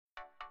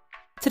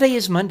Today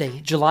is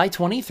Monday, July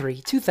 23,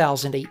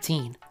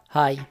 2018.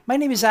 Hi, my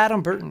name is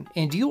Adam Burton,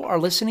 and you are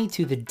listening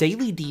to the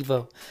Daily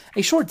Devo,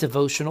 a short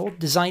devotional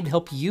designed to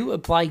help you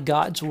apply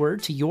God's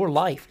Word to your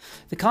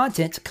life. The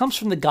content comes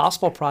from the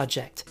Gospel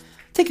Project.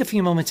 Take a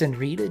few moments and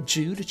read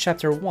Jude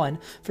chapter 1,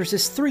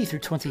 verses 3 through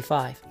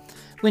 25.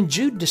 When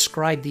Jude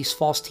described these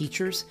false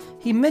teachers,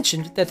 he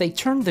mentioned that they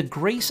turned the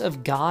grace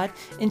of God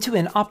into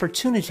an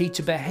opportunity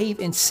to behave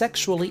in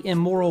sexually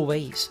immoral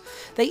ways.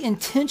 They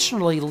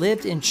intentionally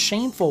lived in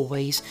shameful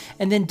ways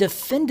and then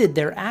defended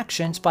their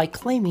actions by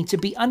claiming to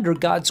be under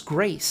God's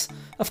grace.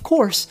 Of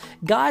course,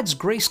 God's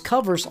grace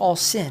covers all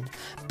sin,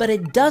 but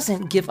it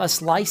doesn't give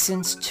us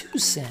license to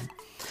sin.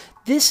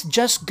 This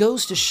just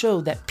goes to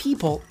show that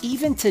people,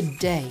 even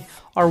today,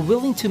 are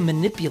willing to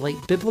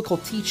manipulate biblical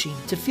teaching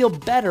to feel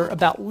better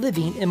about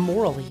living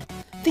immorally.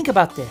 Think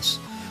about this.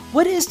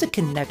 What is the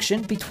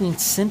connection between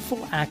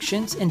sinful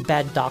actions and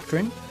bad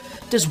doctrine?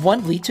 Does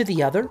one lead to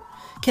the other?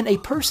 Can a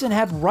person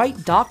have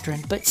right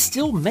doctrine but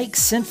still make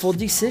sinful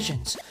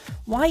decisions?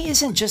 Why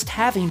isn't just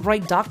having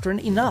right doctrine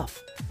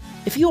enough?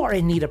 If you are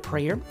in need of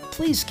prayer,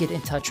 please get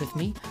in touch with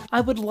me.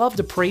 I would love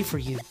to pray for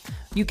you.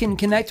 You can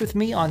connect with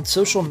me on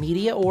social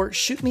media or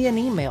shoot me an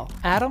email,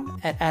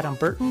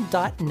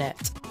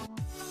 adam@adamburton.net.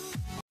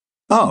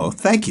 Oh,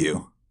 thank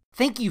you.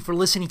 Thank you for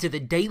listening to the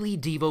Daily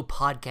Devo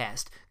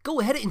podcast. Go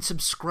ahead and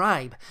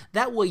subscribe.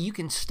 That way you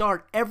can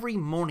start every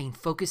morning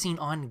focusing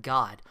on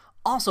God.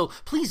 Also,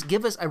 please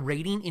give us a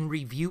rating and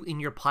review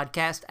in your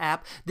podcast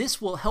app. This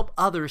will help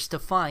others to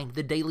find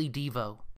the Daily Devo.